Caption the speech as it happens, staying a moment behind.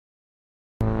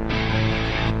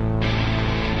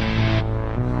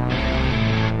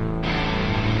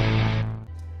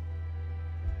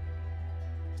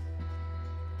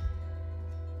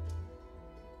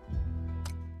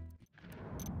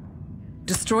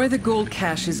Destroy the gold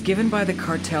caches given by the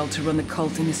cartel to run the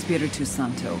cult in Espiritu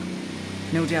Santo.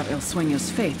 No doubt El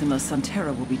Sueño's faith in La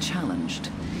Santera will be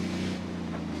challenged.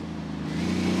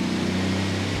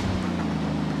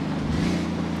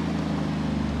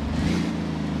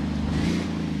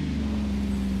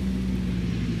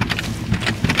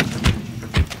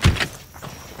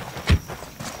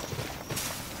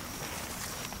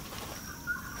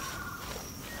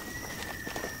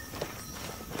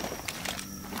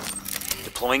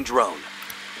 Deploying drone.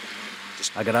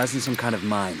 I got eyes on some kind of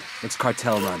mine. It's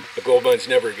cartel run. A gold mine's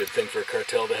never a good thing for a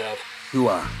cartel to have.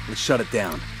 Let's shut it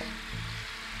down.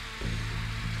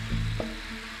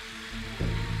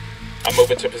 I'm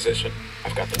moving to position.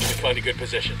 I've got them. Find a good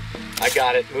position. I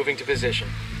got it. Moving to position.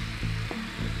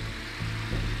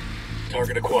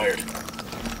 Target acquired.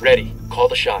 Ready. Call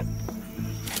the shot.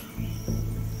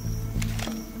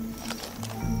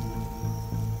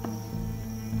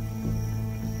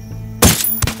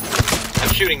 I'm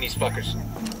shooting these fuckers.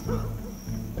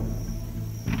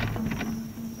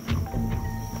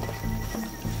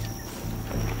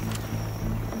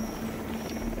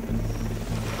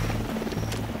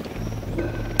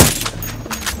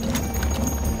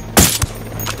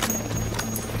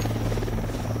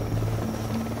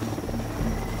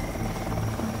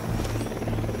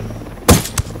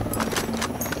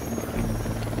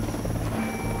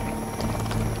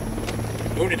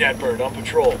 Wounded that bird, on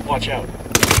patrol. Watch out.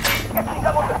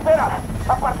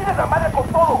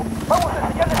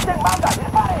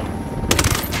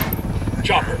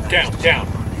 Chopper, down.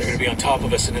 They're gonna be on top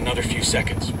of us in another few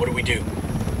seconds. What do we do?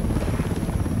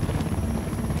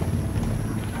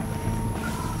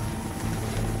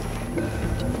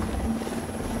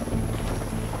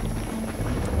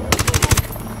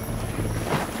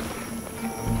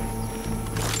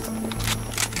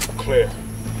 Clear.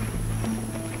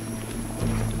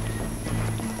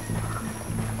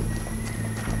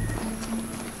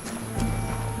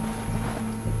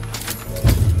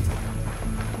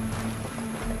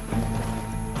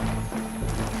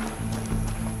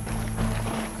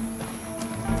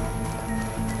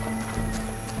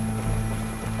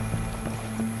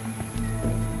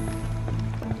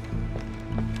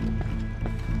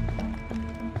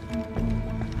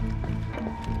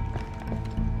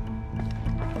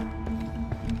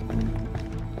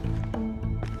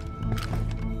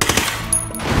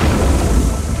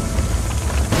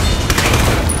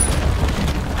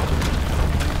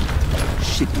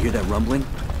 Shit, you hear that rumbling?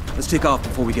 Let's take off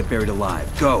before we get buried alive.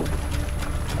 Go!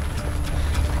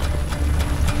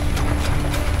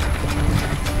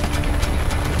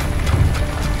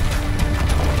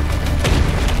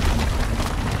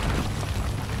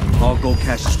 All gold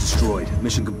caches destroyed.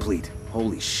 Mission complete.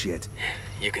 Holy shit.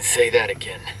 You can say that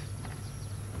again.